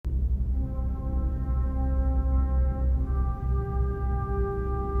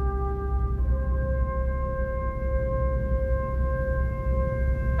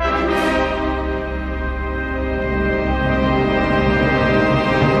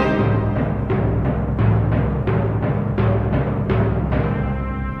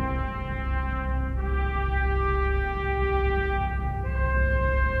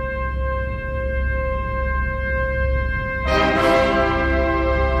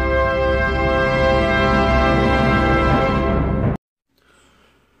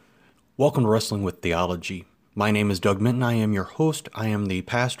Welcome to Wrestling with Theology. My name is Doug Minton. I am your host. I am the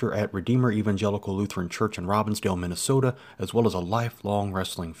pastor at Redeemer Evangelical Lutheran Church in Robbinsdale, Minnesota, as well as a lifelong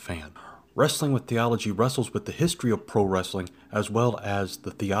wrestling fan. Wrestling with Theology wrestles with the history of pro wrestling as well as the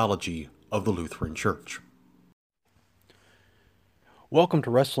theology of the Lutheran Church. Welcome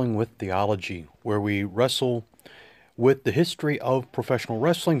to Wrestling with Theology, where we wrestle with the history of professional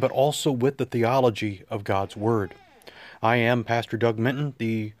wrestling, but also with the theology of God's Word. I am Pastor Doug Minton,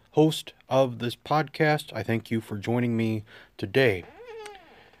 the host of this podcast. I thank you for joining me today.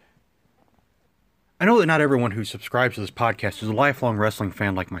 I know that not everyone who subscribes to this podcast is a lifelong wrestling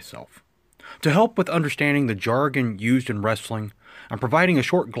fan like myself. To help with understanding the jargon used in wrestling, I'm providing a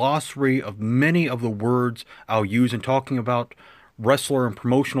short glossary of many of the words I'll use in talking about wrestler and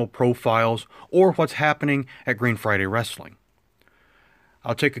promotional profiles or what's happening at Green Friday Wrestling.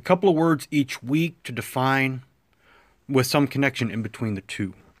 I'll take a couple of words each week to define with some connection in between the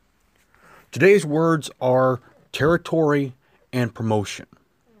two. Today's words are territory and promotion.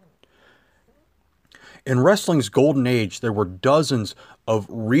 In wrestling's golden age, there were dozens of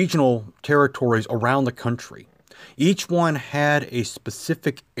regional territories around the country. Each one had a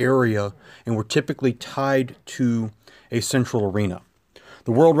specific area and were typically tied to a central arena.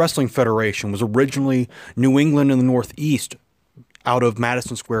 The World Wrestling Federation was originally New England in the Northeast, out of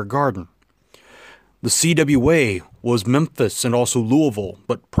Madison Square Garden. The CWA was Memphis and also Louisville,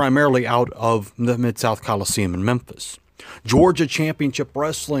 but primarily out of the Mid-South Coliseum in Memphis. Georgia Championship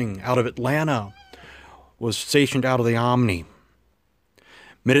Wrestling out of Atlanta was stationed out of the Omni.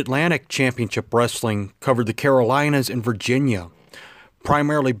 Mid-Atlantic Championship Wrestling covered the Carolinas and Virginia,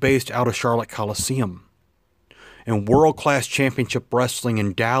 primarily based out of Charlotte Coliseum. And World Class Championship Wrestling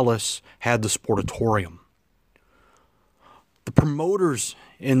in Dallas had the Sportatorium. The promoters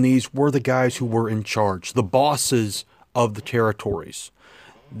in these were the guys who were in charge, the bosses of the territories.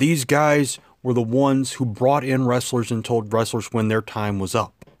 These guys were the ones who brought in wrestlers and told wrestlers when their time was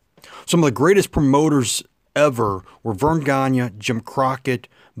up. Some of the greatest promoters ever were Verne Gagne, Jim Crockett,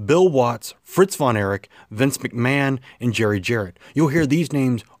 Bill Watts, Fritz von Erich, Vince McMahon, and Jerry Jarrett. You'll hear these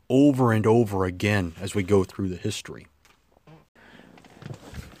names over and over again as we go through the history.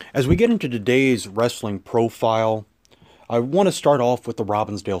 As we get into today's wrestling profile, I want to start off with the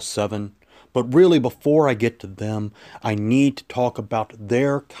Robbinsdale 7, but really before I get to them, I need to talk about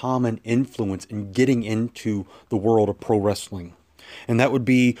their common influence in getting into the world of pro wrestling. And that would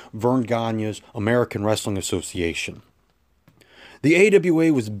be Verne Gagne's American Wrestling Association. The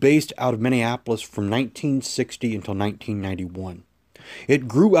AWA was based out of Minneapolis from 1960 until 1991. It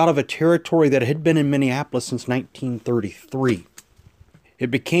grew out of a territory that had been in Minneapolis since 1933.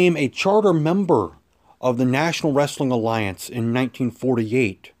 It became a charter member of the National Wrestling Alliance in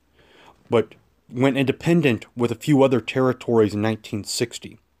 1948, but went independent with a few other territories in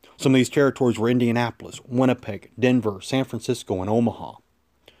 1960. Some of these territories were Indianapolis, Winnipeg, Denver, San Francisco, and Omaha.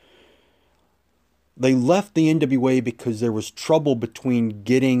 They left the NWA because there was trouble between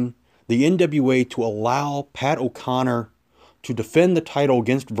getting the NWA to allow Pat O'Connor to defend the title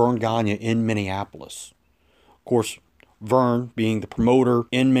against Verne Gagne in Minneapolis. Of course, Verne, being the promoter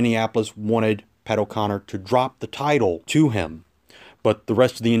in Minneapolis, wanted Pat O'Connor to drop the title to him, but the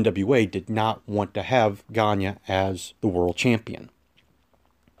rest of the NWA did not want to have Gagne as the world champion.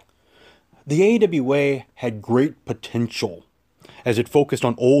 The AWA had great potential as it focused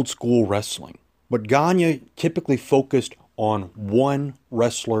on old school wrestling, but Gagne typically focused on one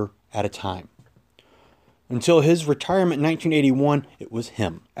wrestler at a time. Until his retirement in 1981, it was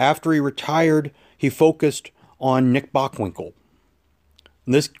him. After he retired, he focused on Nick Bockwinkel.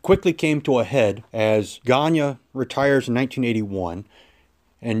 This quickly came to a head as Gagne retires in 1981.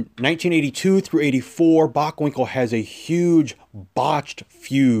 And 1982 through 84, Bockwinkel has a huge botched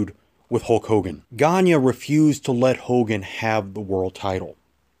feud with Hulk Hogan. Gagne refused to let Hogan have the world title.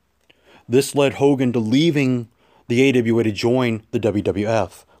 This led Hogan to leaving the AWA to join the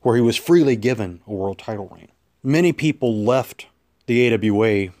WWF, where he was freely given a world title reign. Many people left the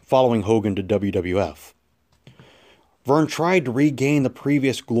AWA following Hogan to WWF. Verne tried to regain the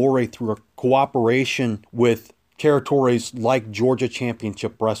previous glory through a cooperation with territories like Georgia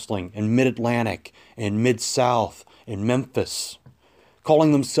Championship Wrestling and Mid-Atlantic and Mid-South and Memphis,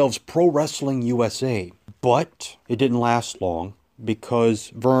 calling themselves Pro Wrestling USA. But it didn't last long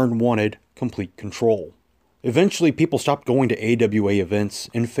because Verne wanted complete control. Eventually, people stopped going to AWA events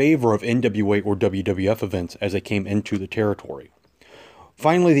in favor of NWA or WWF events as they came into the territory.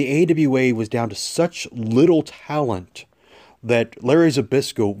 Finally, the AWA was down to such little talent that Larry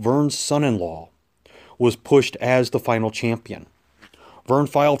Zbyszko, Verne's son-in-law, was pushed as the final champion. Verne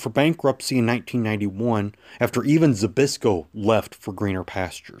filed for bankruptcy in 1991 after even Zbyszko left for greener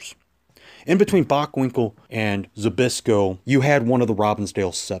pastures. In between Bockwinkel and Zbyszko, you had one of the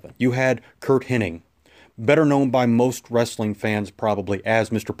Robbinsdale Seven. You had Curt Hennig, better known by most wrestling fans probably as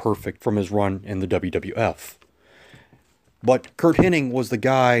Mr. Perfect from his run in the WWF. But Curt Hennig was the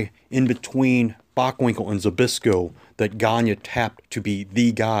guy in between Bockwinkel and Zbyszko that Gagne tapped to be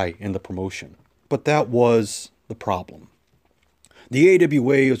the guy in the promotion. But that was the problem. The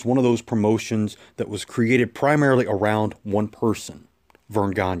AWA is one of those promotions that was created primarily around one person,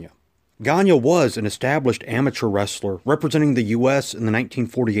 Verne Gagne. Gagne was an established amateur wrestler representing the U.S. in the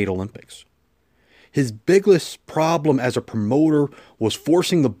 1948 Olympics. His biggest problem as a promoter was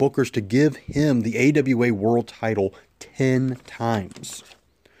forcing the bookers to give him the AWA World title 10 times.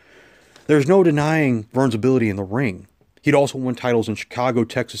 There's no denying Verne's ability in the ring. He'd also won titles in Chicago,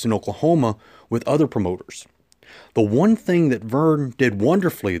 Texas, and Oklahoma with other promoters. The one thing that Verne did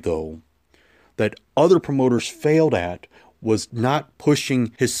wonderfully, though, that other promoters failed at, was not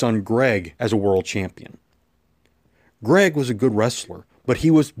pushing his son Greg as a world champion. Greg was a good wrestler, but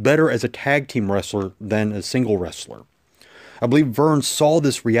he was better as a tag team wrestler than a single wrestler. I believe Verne saw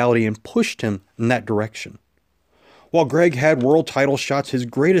this reality and pushed him in that direction. While Greg had world title shots, his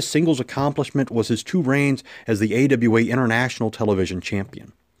greatest singles accomplishment was his 2 reigns as the AWA International Television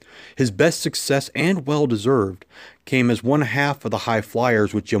Champion. His best success, and well-deserved, came as one half of the High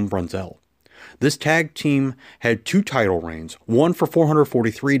Flyers with Jim Brunzell. This tag team had 2 title reigns, one for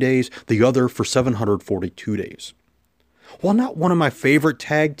 443 days, the other for 742 days. While not one of my favorite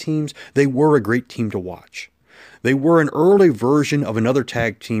tag teams, they were a great team to watch. They were an early version of another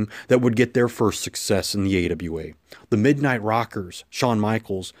tag team that would get their first success in the AWA, the Midnight Rockers, Shawn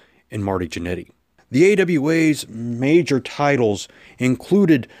Michaels and Marty Jannetty. The AWA's major titles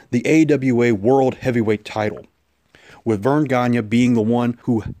included the AWA World Heavyweight title, with Verne Gagne being the one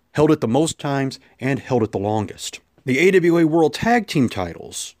who held it the most times and held it the longest. The AWA World Tag Team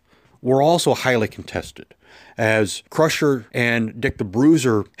titles were also highly contested, as Crusher and Dick the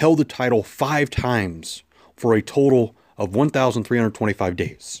Bruiser held the title 5 times for a total of 1,325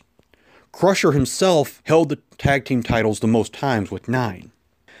 days. Crusher himself held the tag team titles the most times with 9.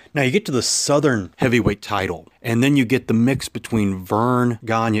 Now you get to the Southern Heavyweight title, and then you get the mix between Verne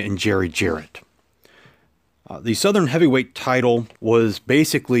Gagne and Jerry Jarrett. The Southern Heavyweight title was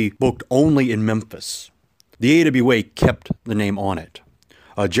basically booked only in Memphis. The AWA kept the name on it.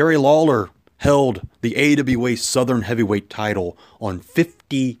 Jerry Lawler held the AWA Southern Heavyweight title on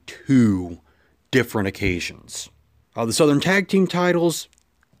 52 different occasions. The Southern Tag Team titles,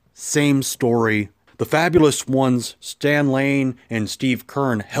 same story. The Fabulous Ones, Stan Lane and Steve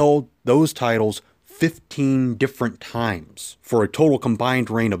Keirn, held those titles 15 different times for a total combined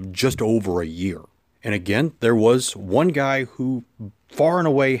reign of just over a year. And again, there was one guy who far and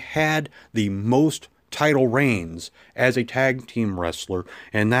away had the most title reigns as a tag team wrestler,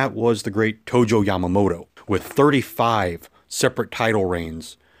 and that was the great Tojo Yamamoto, with 35 separate title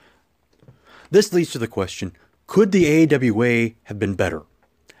reigns. This leads to the question, could the AWA have been better?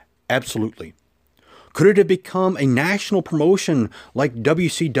 Absolutely. Could it have become a national promotion like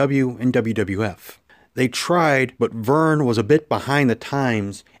WCW and WWF? They tried, but Verne was a bit behind the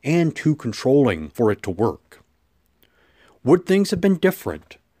times and too controlling for it to work. Would things have been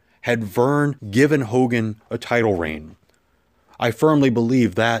different had Verne given Hogan a title reign? I firmly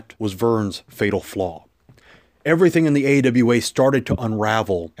believe that was Verne's fatal flaw. Everything in the AWA started to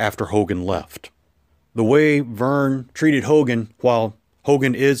unravel after Hogan left. The way Verne treated Hogan, while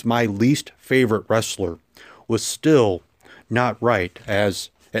Hogan is my least favorite wrestler, was still not right, as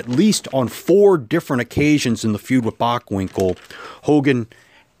at least on 4 different occasions in the feud with Bockwinkel, Hogan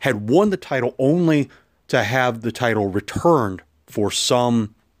had won the title only to have the title returned for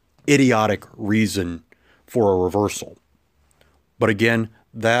some idiotic reason for a reversal. But again,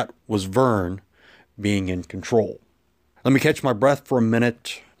 that was Verne being in control. Let me catch my breath for a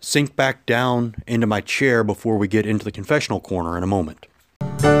minute, sink back down into my chair before we get into the confessional corner in a moment.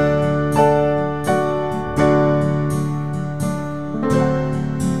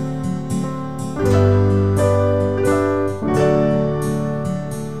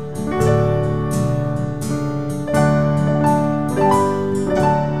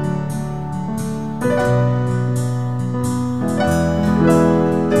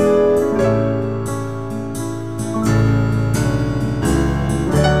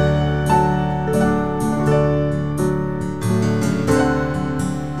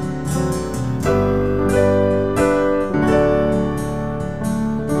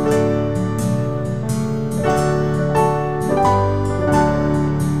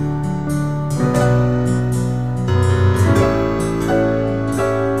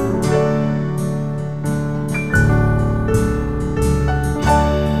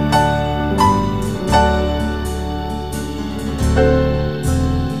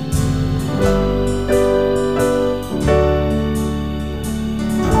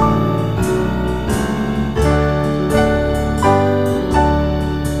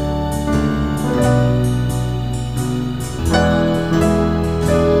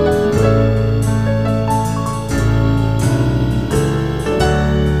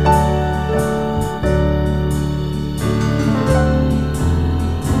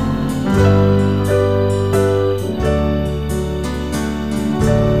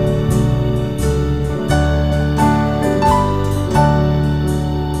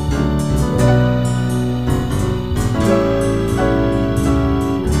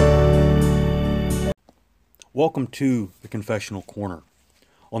 Welcome to the Confessional Corner.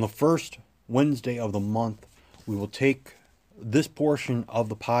 On the first Wednesday of the month, we will take this portion of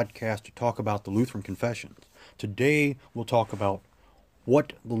the podcast to talk about the Lutheran Confessions. Today, we'll talk about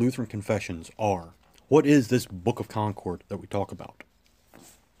what the Lutheran Confessions are. What is this Book of Concord that we talk about?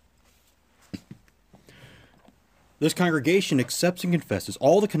 This congregation accepts and confesses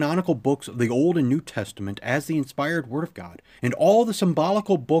all the canonical books of the Old and New Testament as the inspired Word of God, and all the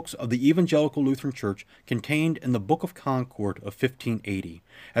symbolical books of the Evangelical Lutheran Church contained in the Book of Concord of 1580,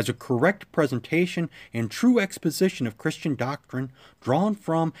 as a correct presentation and true exposition of Christian doctrine drawn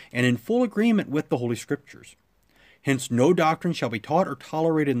from and in full agreement with the Holy Scriptures. Hence, no doctrine shall be taught or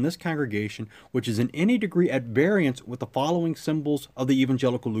tolerated in this congregation which is in any degree at variance with the following symbols of the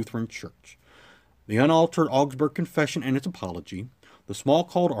Evangelical Lutheran Church: the unaltered Augsburg Confession and its apology, the small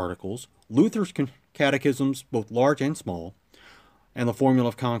called articles, Luther's catechisms, both large and small, and the Formula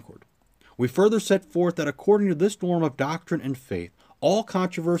of Concord. We further set forth that according to this norm of doctrine and faith, all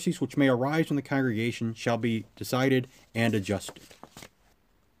controversies which may arise in the congregation shall be decided and adjusted.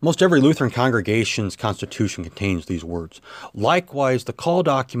 Most every Lutheran congregation's constitution contains these words. Likewise, the call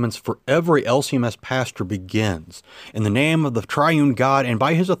documents for every LCMS pastor begins, in the name of the triune God and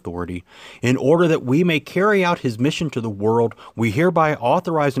by his authority, in order that we may carry out his mission to the world, we hereby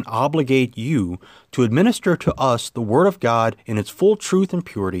authorize and obligate you to administer to us the Word of God in its full truth and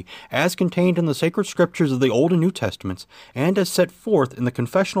purity, as contained in the sacred scriptures of the Old and New Testaments, and as set forth in the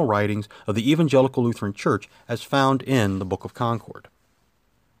confessional writings of the Evangelical Lutheran Church, as found in the Book of Concord.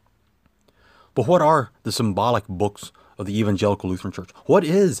 But what are the symbolic books of the Evangelical Lutheran Church? What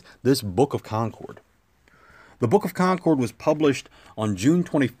is this Book of Concord? The Book of Concord was published on June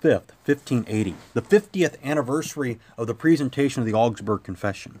 25th, 1580, the 50th anniversary of the presentation of the Augsburg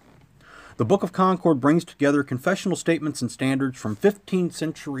Confession. The Book of Concord brings together confessional statements and standards from 15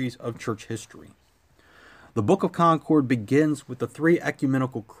 centuries of church history. The Book of Concord begins with the three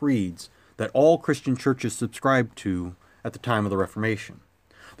ecumenical creeds that all Christian churches subscribed to at the time of the Reformation.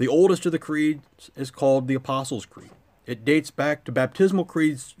 The oldest of the creeds is called the Apostles' Creed. It dates back to baptismal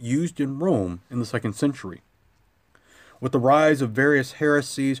creeds used in Rome in the 2nd century. With the rise of various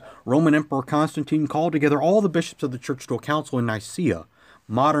heresies, Roman Emperor Constantine called together all the bishops of the church to a council in Nicaea,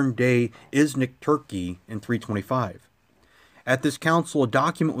 modern-day Iznik, Turkey, in 325. At this council, a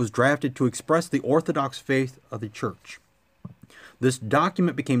document was drafted to express the Orthodox faith of the church. This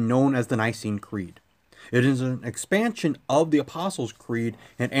document became known as the Nicene Creed. It is an expansion of the Apostles' Creed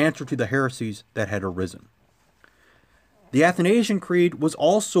in answer to the heresies that had arisen. The Athanasian Creed was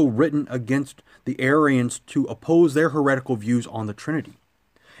also written against the Arians to oppose their heretical views on the Trinity.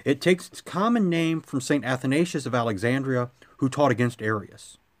 It takes its common name from St. Athanasius of Alexandria, who taught against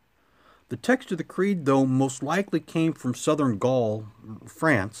Arius. The text of the Creed, though, most likely came from southern Gaul,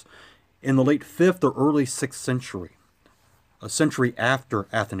 France, in the late 5th or early 6th century, a century after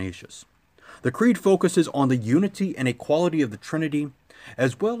Athanasius. The Creed focuses on the unity and equality of the Trinity,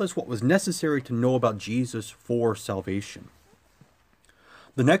 as well as what was necessary to know about Jesus for salvation.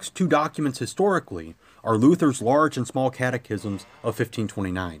 The next two documents historically are Luther's Large and Small Catechisms of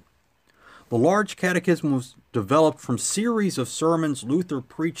 1529. The Large Catechism was developed from series of sermons Luther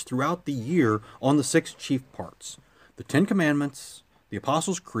preached throughout the year on the 6 chief parts: the 10 Commandments, the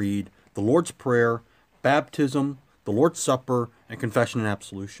Apostles' Creed, the Lord's Prayer, baptism, the Lord's Supper, and confession and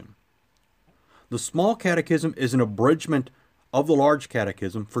absolution. The Small Catechism is an abridgment of the Large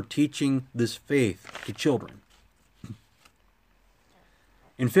Catechism for teaching this faith to children.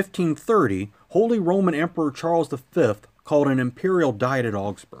 In 1530, Holy Roman Emperor Charles V called an imperial diet at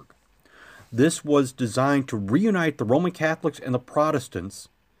Augsburg. This was designed to reunite the Roman Catholics and the Protestants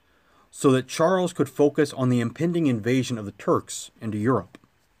so that Charles could focus on the impending invasion of the Turks into Europe.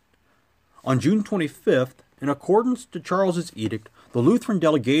 On June 25th, in accordance to Charles's edict, the Lutheran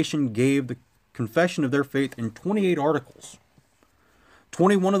delegation gave the confession of their faith in 28 articles.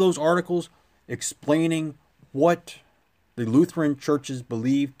 21 of those articles explaining what the Lutheran churches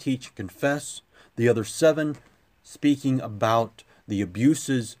believe, teach, and confess. The other 7 speaking about the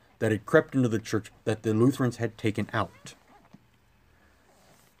abuses that had crept into the church that the Lutherans had taken out.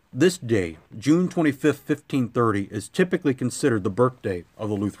 This day, June 25th, 1530, is typically considered the birthday of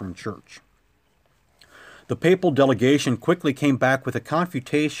the Lutheran Church. The papal delegation quickly came back with a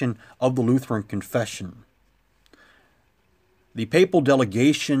confutation of the Lutheran Confession. The papal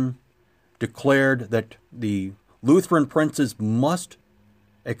delegation declared that the Lutheran princes must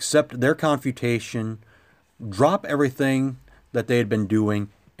accept their confutation, drop everything that they had been doing,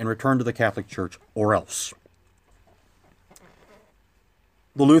 and return to the Catholic Church, or else.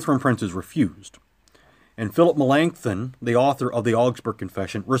 The Lutheran princes refused. And Philip Melanchthon, the author of the Augsburg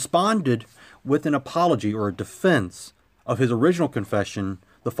Confession, responded with an apology or a defense of his original confession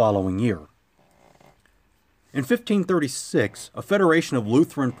the following year. In 1536, a federation of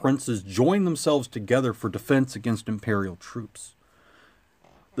Lutheran princes joined themselves together for defense against imperial troops.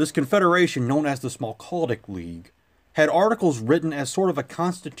 This confederation, known as the Smalkaldic League, had articles written as sort of a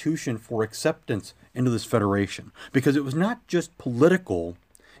constitution for acceptance into this federation, because it was not just political,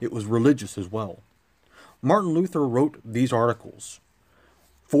 it was religious as well. Martin Luther wrote these articles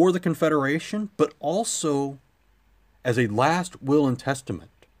for the confederation, but also as a last will and testament,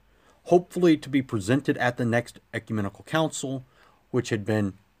 hopefully to be presented at the next ecumenical council, which had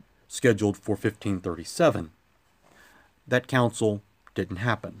been scheduled for 1537. That council didn't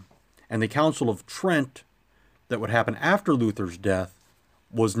happen. And the Council of Trent that would happen after Luther's death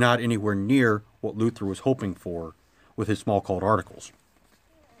was not anywhere near what Luther was hoping for with his Smalcald articles.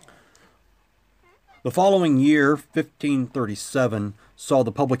 The following year, 1537, saw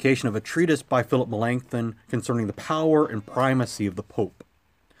the publication of a treatise by Philip Melanchthon concerning the power and primacy of the Pope.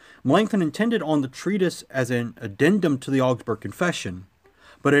 Melanchthon intended on the treatise as an addendum to the Augsburg Confession,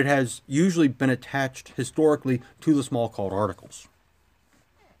 but it has usually been attached historically to the Smalcald articles.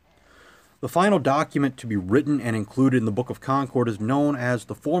 The final document to be written and included in the Book of Concord is known as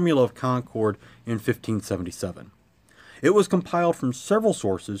the Formula of Concord in 1577. It was compiled from several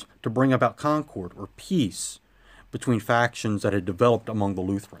sources to bring about concord or peace between factions that had developed among the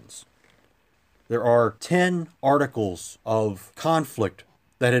Lutherans. There are 10 articles of conflict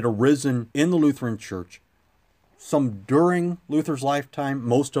that had arisen in the Lutheran Church, some during Luther's lifetime,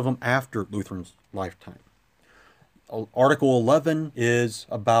 most of them after Luther's lifetime. Article 11 is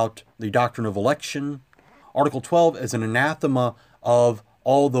about the doctrine of election. Article 12 is an anathema of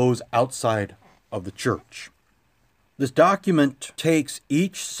all those outside of the church. This document takes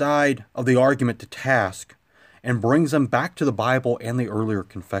each side of the argument to task and brings them back to the Bible and the earlier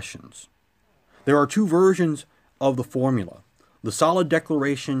confessions. There are two versions of the formula, the Solid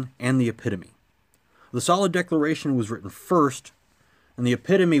Declaration and the Epitome. The Solid Declaration was written first, and the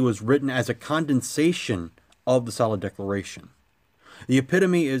Epitome was written as a condensation of the Solid Declaration. The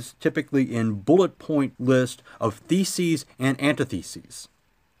Epitome is typically in bullet point list of theses and antitheses,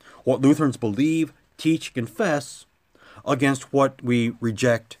 what Lutherans believe, teach, confess, against what we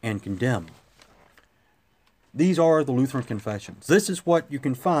reject and condemn. These are the Lutheran confessions. This is what you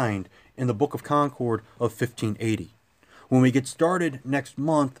can find in the Book of Concord of 1580. When we get started next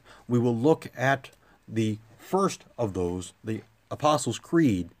month, we will look at the first of those, the Apostles'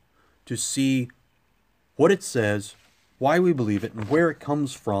 Creed, to see what it says, why we believe it, and where it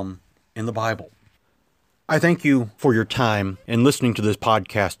comes from in the Bible. I thank you for your time in listening to this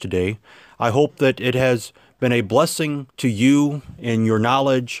podcast today. I hope that it has been a blessing to you in your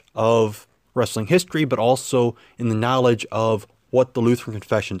knowledge of wrestling history, but also in the knowledge of what the Lutheran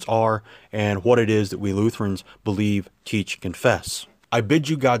confessions are and what it is that we Lutherans believe, teach, confess. I bid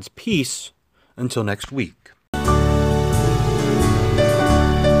you God's peace until next week.